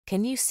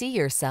Can you see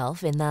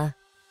yourself in the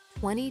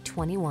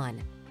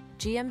 2021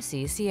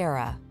 GMC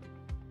Sierra?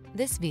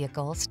 This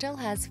vehicle still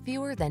has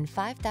fewer than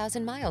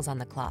 5,000 miles on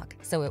the clock,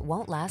 so it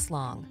won't last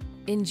long.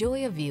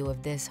 Enjoy a view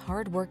of this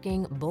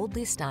hard-working,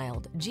 boldly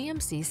styled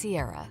GMC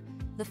Sierra,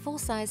 the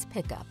full-size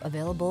pickup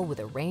available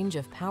with a range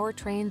of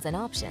powertrains and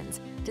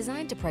options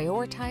designed to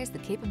prioritize the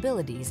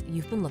capabilities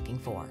you've been looking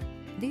for.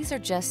 These are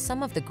just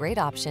some of the great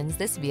options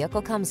this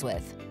vehicle comes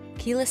with: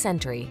 keyless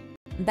entry,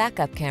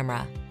 backup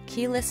camera,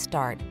 keyless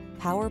start,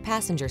 power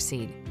passenger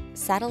seat,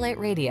 satellite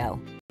radio,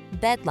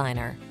 bed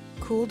liner,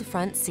 cooled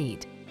front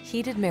seat,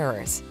 heated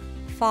mirrors,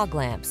 fog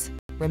lamps,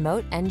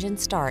 remote engine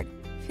start.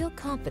 Feel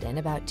confident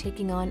about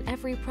taking on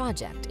every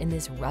project in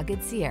this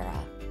rugged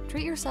Sierra.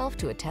 Treat yourself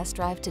to a test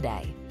drive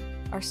today.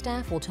 Our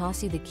staff will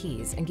toss you the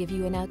keys and give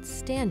you an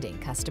outstanding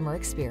customer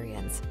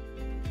experience.